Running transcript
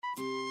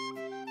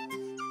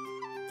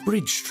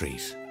Bridge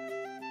Street.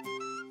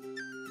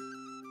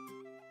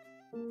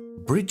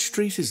 Bridge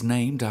Street is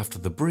named after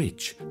the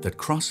bridge that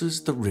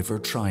crosses the River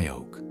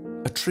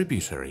Triogue, a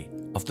tributary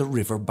of the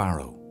River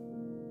Barrow.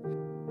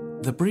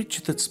 The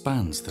bridge that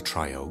spans the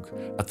Triogue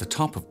at the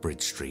top of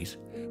Bridge Street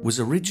was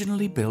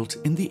originally built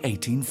in the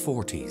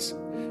 1840s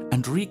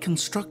and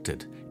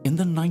reconstructed in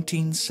the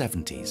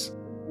 1970s.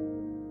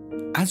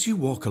 As you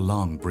walk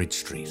along Bridge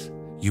Street,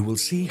 you will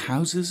see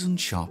houses and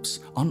shops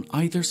on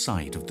either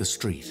side of the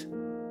street.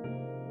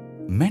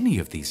 Many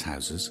of these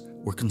houses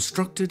were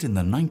constructed in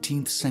the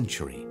 19th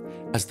century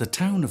as the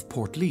town of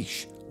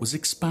Portlaoise was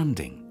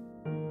expanding.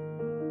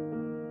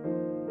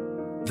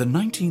 The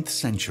 19th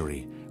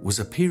century was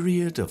a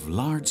period of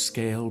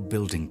large-scale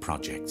building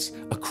projects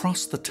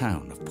across the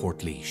town of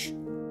Portlaoise.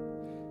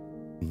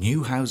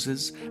 New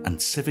houses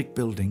and civic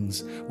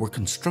buildings were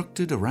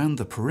constructed around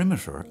the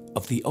perimeter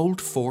of the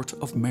old fort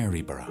of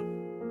Maryborough.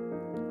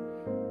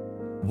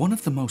 One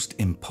of the most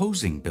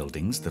imposing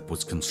buildings that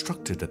was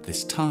constructed at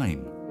this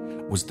time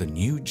was the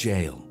new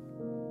jail.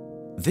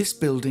 This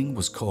building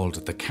was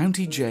called the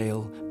County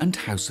Jail and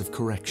House of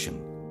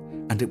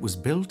Correction, and it was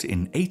built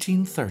in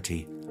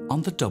 1830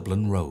 on the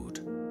Dublin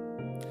Road.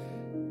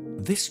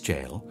 This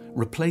jail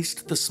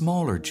replaced the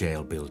smaller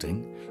jail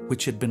building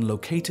which had been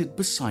located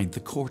beside the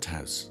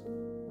courthouse.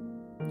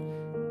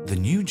 The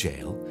new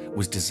jail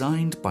was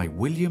designed by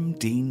William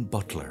Dean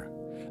Butler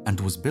and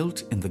was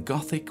built in the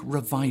Gothic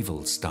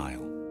Revival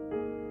style.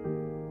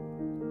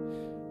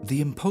 The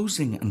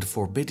imposing and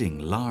forbidding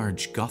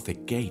large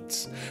Gothic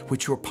gates,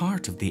 which were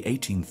part of the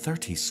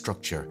 1830s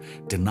structure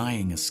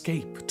denying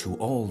escape to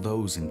all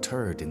those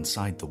interred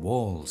inside the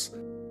walls,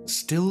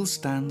 still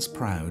stands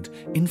proud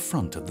in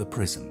front of the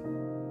prison.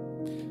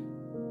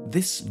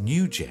 This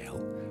new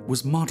jail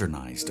was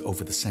modernised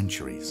over the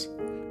centuries,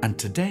 and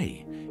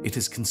today it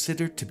is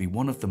considered to be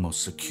one of the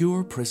most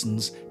secure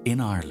prisons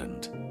in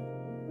Ireland.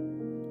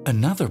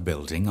 Another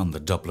building on the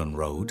Dublin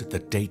Road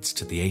that dates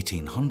to the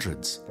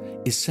 1800s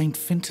is St.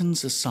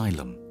 Fintan's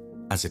Asylum,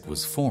 as it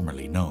was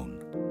formerly known.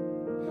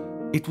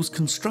 It was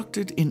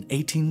constructed in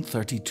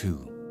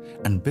 1832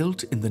 and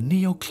built in the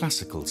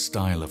neoclassical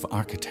style of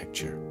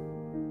architecture.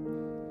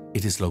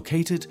 It is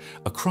located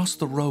across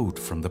the road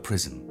from the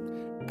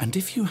prison, and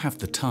if you have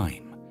the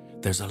time,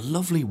 there's a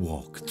lovely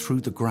walk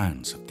through the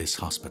grounds of this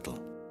hospital.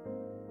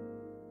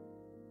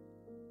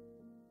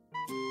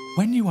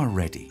 When you are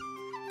ready,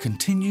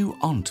 continue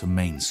on to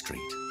Main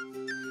Street.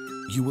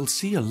 You will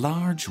see a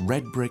large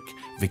red brick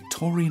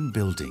Victorian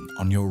building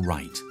on your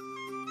right.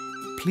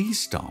 Please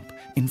stop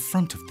in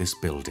front of this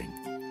building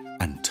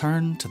and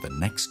turn to the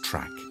next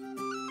track,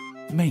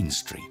 Main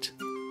Street.